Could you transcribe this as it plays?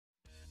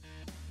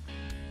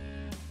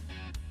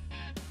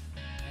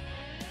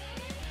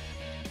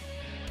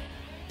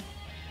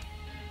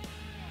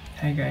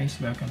Hi guys,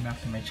 welcome back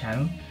to my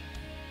channel.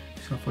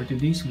 So for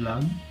today's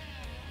vlog,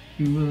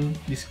 we will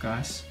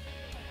discuss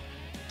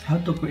how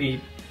to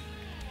create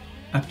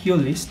a cue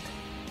list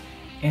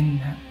and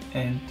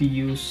to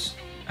use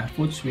a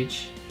foot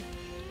switch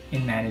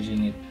in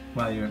managing it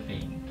while you're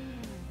playing.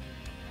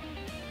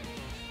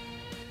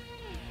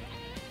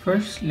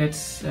 First,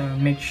 let's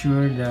make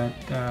sure that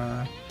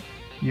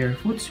your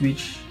foot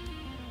switch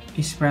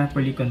is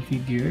properly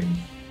configured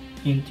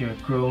into your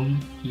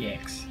Chrome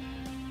EX.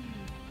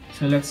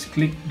 So let's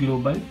click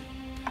Global,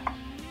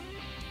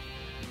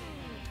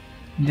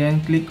 then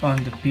click on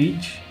the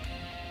page,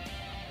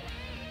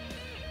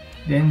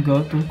 then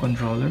go to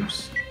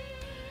Controllers,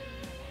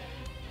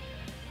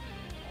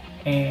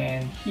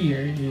 and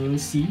here you will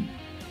see,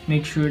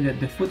 make sure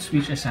that the foot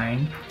switch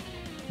assigned,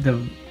 the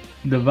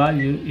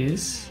value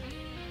is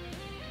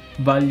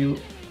value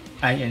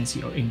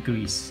INC or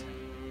increase.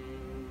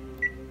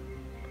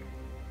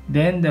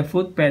 Then the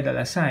foot pedal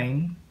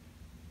assigned,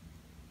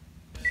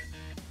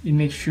 you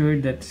make sure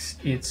that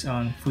it's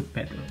on foot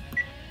pedal.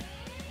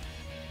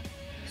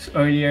 So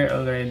earlier I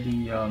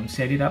already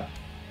set it up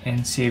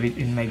and save it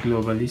in my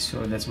global list,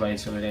 so that's why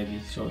it's already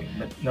showing.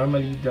 But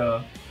normally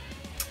the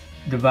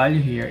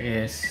value here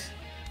is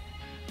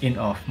in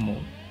off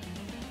mode.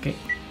 Okay.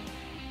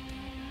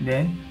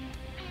 Then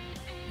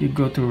you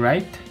go to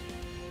right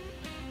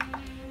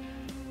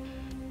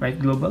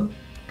global,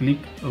 click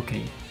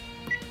OK.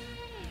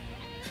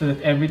 So that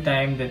every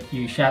time that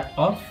you shut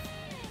off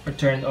or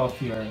turn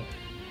off your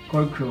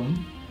Korg Krome,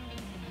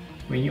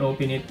 when you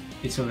open it,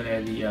 it's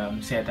already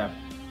set up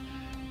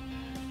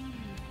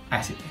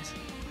as it is.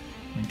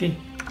 Okay.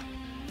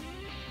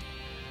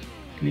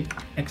 Click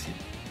Exit.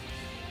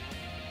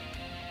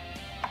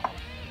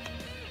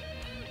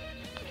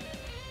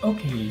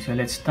 Okay, so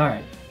let's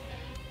start.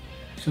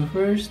 So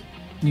first,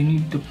 you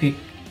need to pick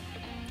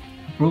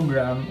a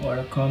program or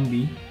a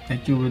combi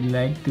that you would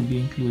like to be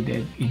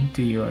included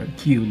into your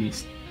cue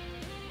list.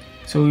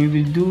 So we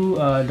will do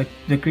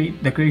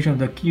the creation of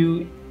the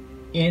cue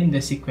in the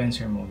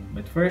sequencer mode,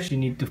 but first you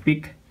need to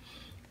pick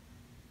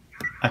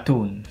a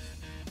tone.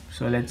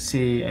 So let's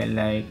say I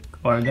like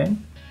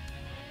organ,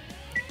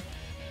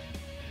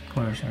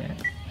 or sorry,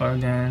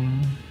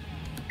 organ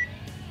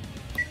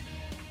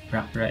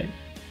rock, right?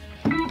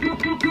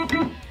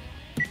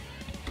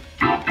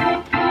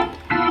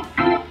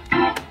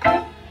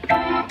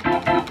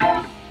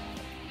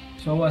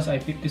 So once I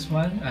pick this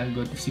one, I'll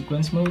go to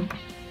sequence mode.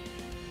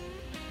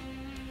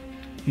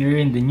 Here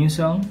in the new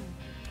song,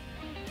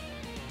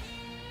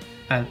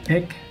 I'll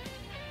pick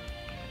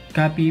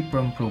copy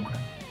from program.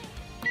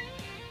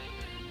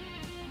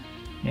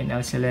 Then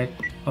I'll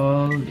select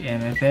all the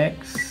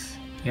MFX,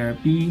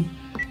 ERP,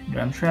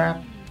 drum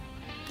track.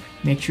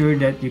 Make sure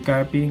that you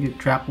copy the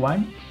track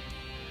 1.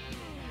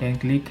 Then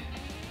click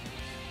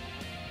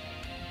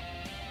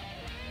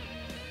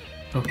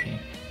OK.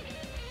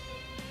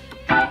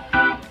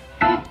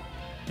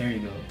 There you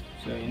go.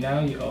 So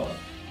now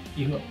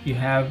you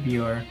have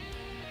your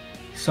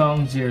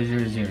song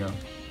 000.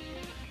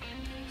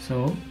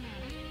 So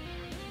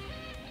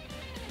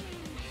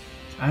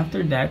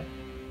after that,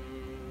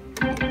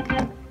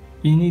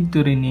 you need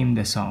to rename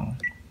the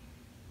song.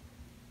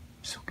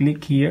 So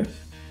click here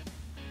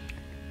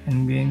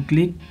and then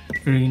click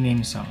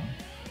rename song,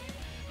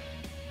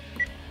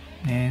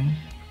 and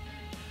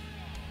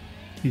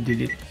you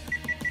delete,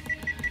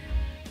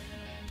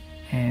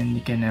 and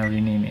you can now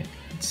rename it.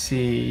 Let's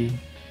say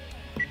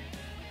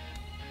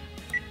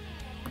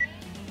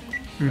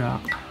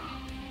rock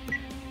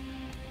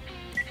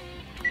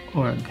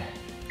org.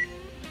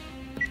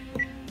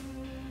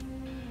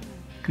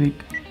 Click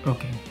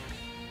OK,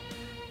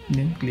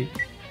 then click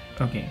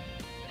OK.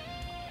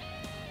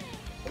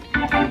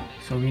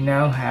 So we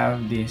now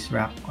have this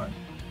rock org.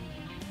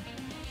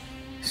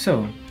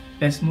 So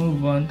let's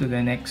move on to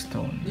the next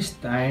tone. This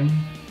time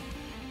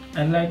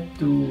I like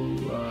to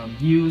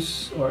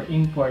use or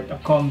import a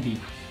combi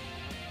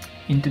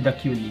into the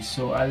cue list.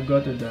 So I'll go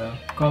to the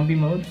combi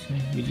mode,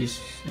 which is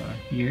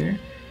here,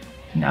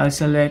 and I'll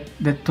select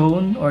the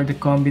tone or the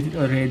combi that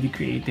already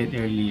created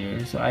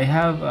earlier. So I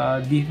have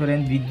a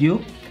different video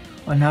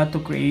on how to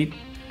create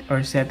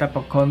or set up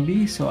a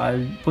combi, so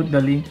I'll put the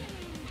link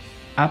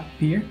up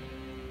here.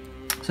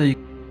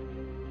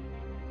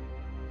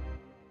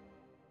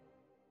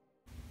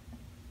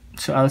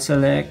 So I'll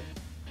select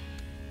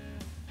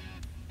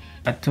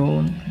a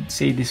tone, let's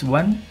say this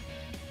one,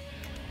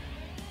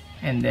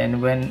 and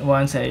then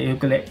once I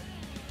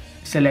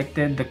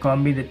selected the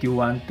combi that you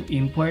want to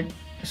import,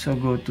 so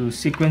go to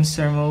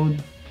sequencer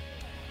mode.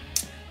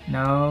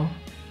 Now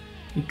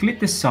you click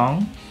the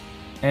song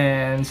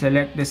and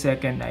select the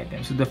second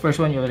item. So the first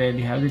one you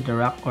already have, the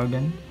rock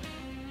organ.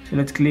 So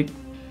let's click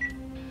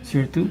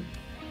 02.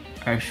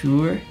 Are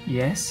sure?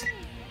 Yes.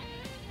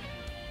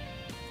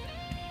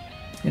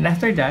 And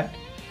after that,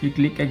 you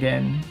click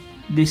again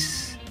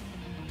this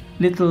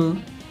little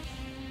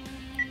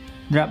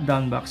drop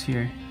down box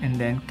here, and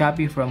then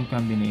copy from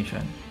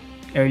combination.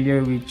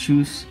 Earlier we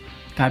choose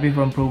copy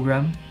from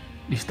program.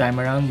 This time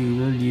around we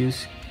will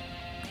use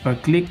or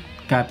click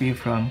copy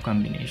from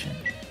combination.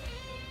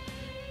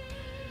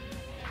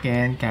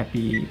 Again,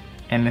 copy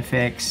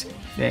MFX,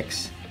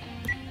 effects,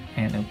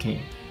 and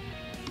OK.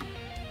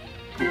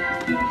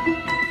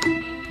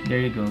 There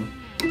you go.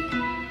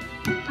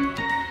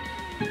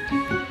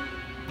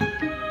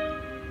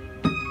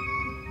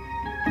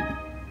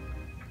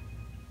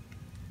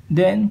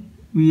 Then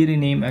we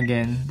rename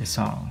again the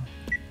song.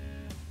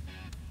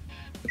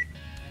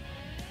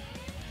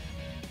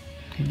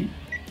 Okay.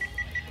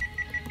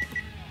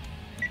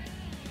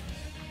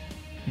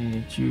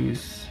 We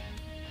choose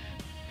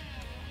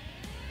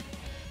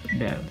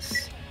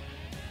bells.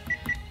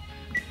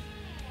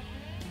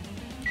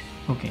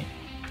 Okay.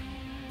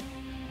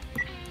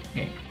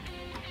 Okay.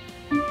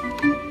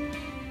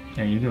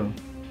 There you go.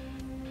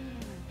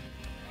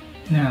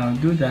 Now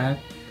do that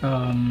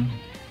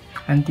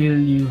until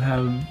you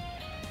have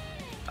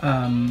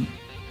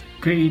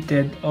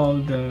created all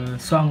the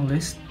song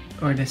list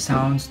or the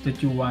sounds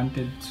that you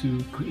wanted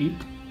to create,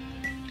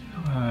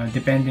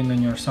 depending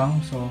on your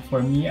song. So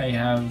for me, I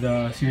have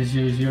the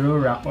 000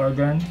 rock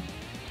organ,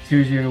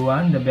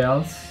 001 the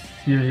bells,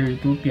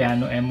 002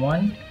 piano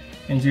M1,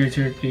 and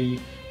 003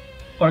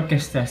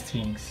 orchestra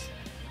strings.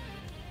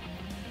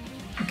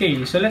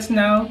 Okay, so let's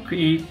now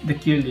create the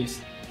cue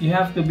list. You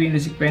have to be in the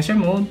sequencer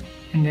mode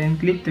and then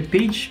click the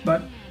page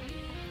button,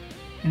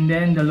 and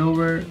then the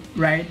lower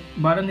right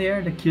button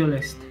there, the cue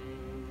list.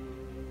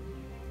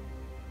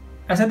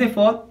 As a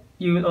default,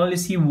 you will only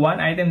see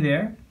one item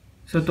there.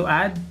 So to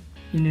add,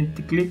 you need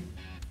to click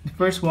the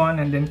first one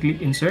and then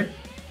click insert.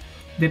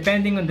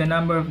 Depending on the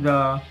number of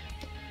the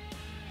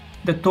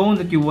tone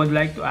that you would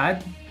like to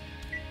add.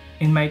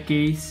 In my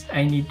case,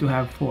 I need to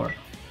have 4.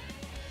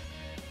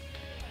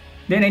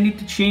 Then I need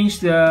to change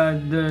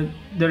the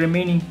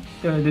remaining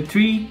the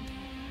 3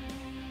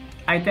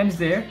 items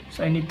there.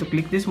 So I need to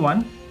click this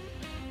one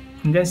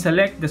and then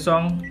select the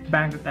song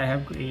bank that I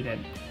have created.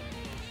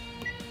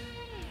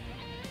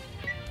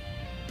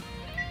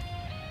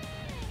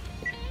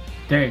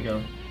 There you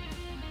go.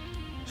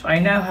 So I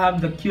now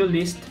have the cue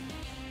list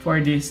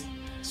for this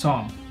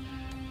song.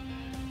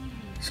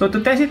 So to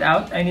test it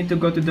out, I need to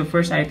go to the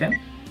first item,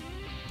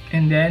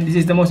 and then this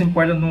is the most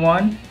important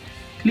one.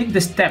 Click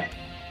the step.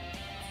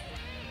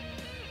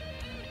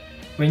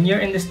 When you're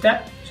in the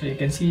step, so you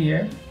can see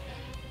here,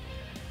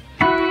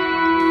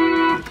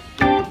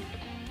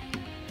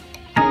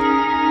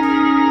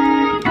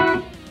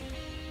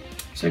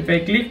 so if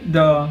I click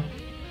the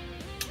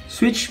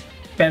switch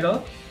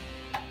pedal,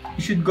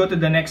 you should go to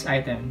the next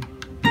item.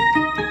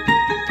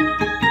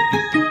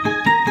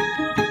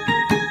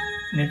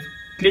 And if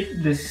click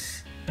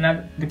this,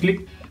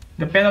 click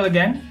the pedal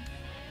again.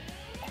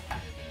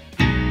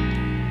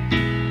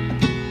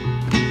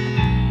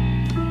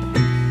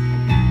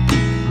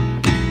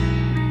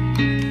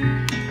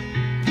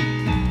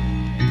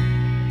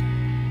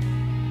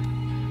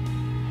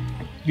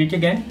 Click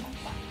again.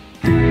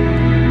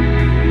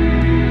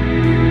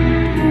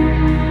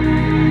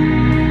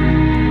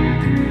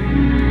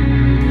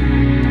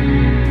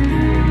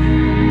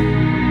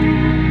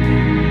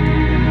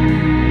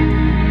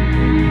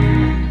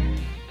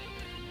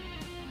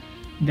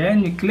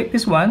 Then you click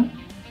this one.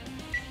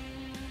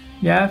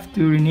 You have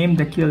to rename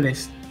the cue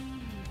list.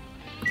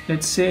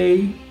 Let's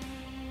say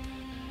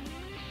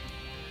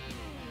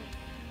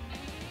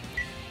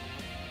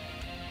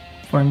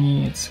for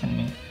me it's gonna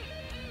be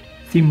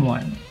theme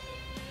 1.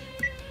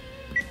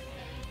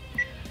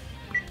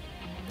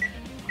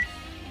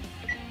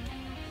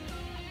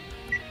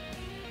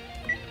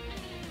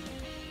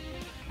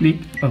 Click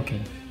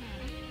OK.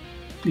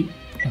 Click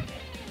OK.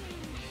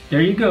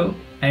 There you go.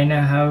 I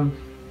now have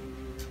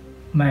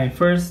my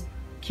first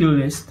cue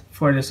list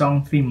for the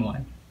song theme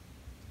 1.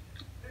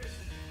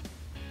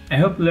 I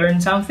hope you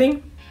learned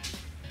something.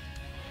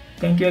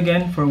 Thank you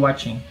again for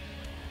watching.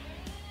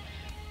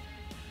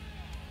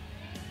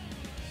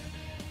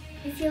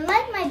 If you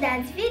like my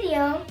dance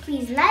video,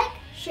 please like,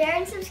 share,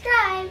 and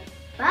subscribe.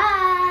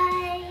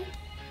 Bye!